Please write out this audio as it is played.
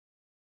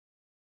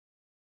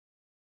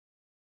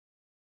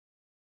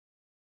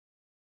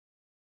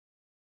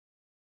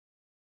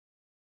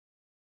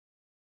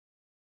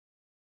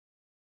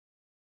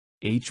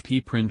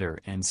HP printer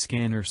and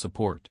scanner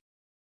support.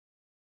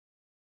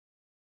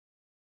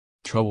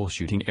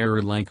 Troubleshooting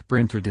error like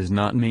printer does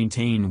not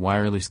maintain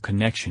wireless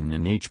connection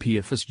in HP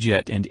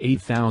OfficeJet and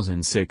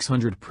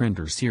 8600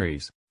 printer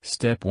series.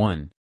 Step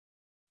 1.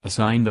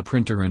 Assign the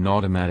printer an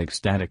automatic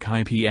static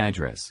IP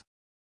address.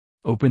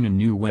 Open a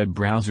new web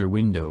browser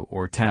window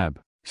or tab.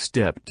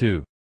 Step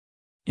 2.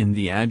 In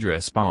the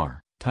address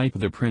bar, type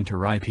the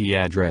printer IP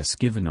address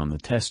given on the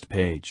test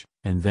page,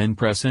 and then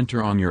press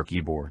enter on your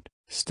keyboard.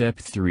 Step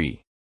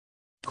 3.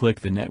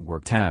 Click the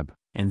Network tab,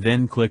 and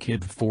then click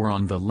HID 4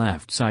 on the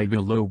left side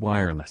below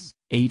Wireless,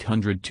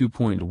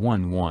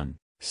 802.11.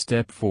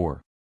 Step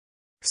 4.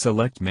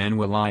 Select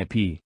Manual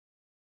IP.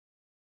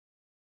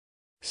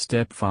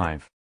 Step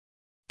 5.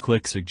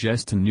 Click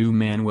Suggest a new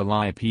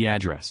manual IP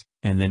address,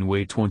 and then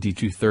wait 20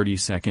 to 30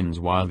 seconds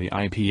while the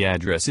IP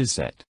address is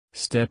set.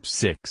 Step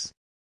 6.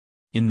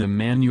 In the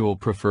Manual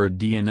Preferred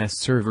DNS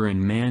Server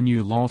and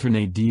Manual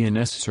Alternate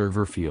DNS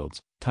Server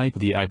fields, type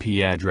the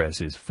IP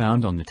addresses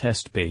found on the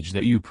test page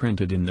that you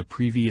printed in the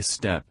previous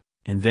step,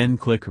 and then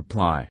click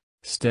Apply.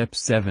 Step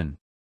 7.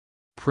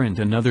 Print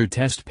another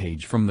test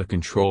page from the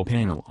control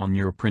panel on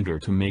your printer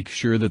to make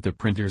sure that the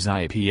printer's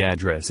IP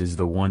address is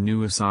the one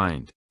you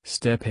assigned.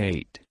 Step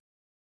 8.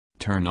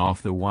 Turn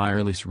off the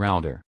wireless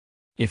router.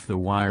 If the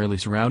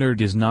wireless router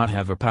does not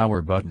have a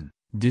power button,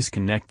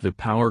 disconnect the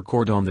power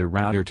cord on the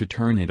router to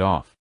turn it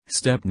off.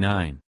 Step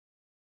 9.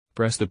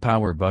 Press the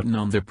power button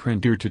on the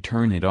printer to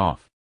turn it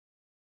off.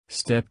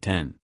 Step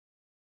 10.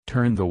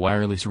 Turn the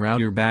wireless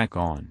router back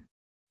on.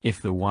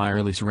 If the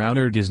wireless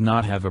router does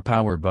not have a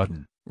power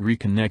button,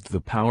 reconnect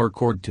the power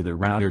cord to the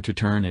router to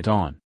turn it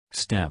on.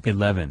 Step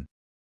 11.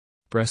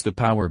 Press the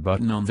power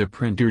button on the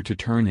printer to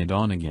turn it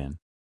on again.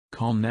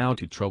 Call now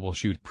to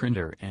troubleshoot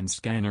printer and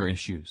scanner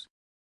issues.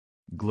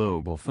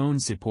 Global phone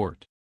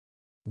support.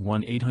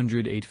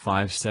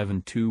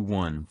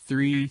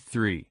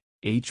 1-800-857-2133,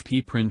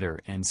 HP printer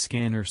and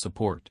scanner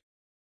support.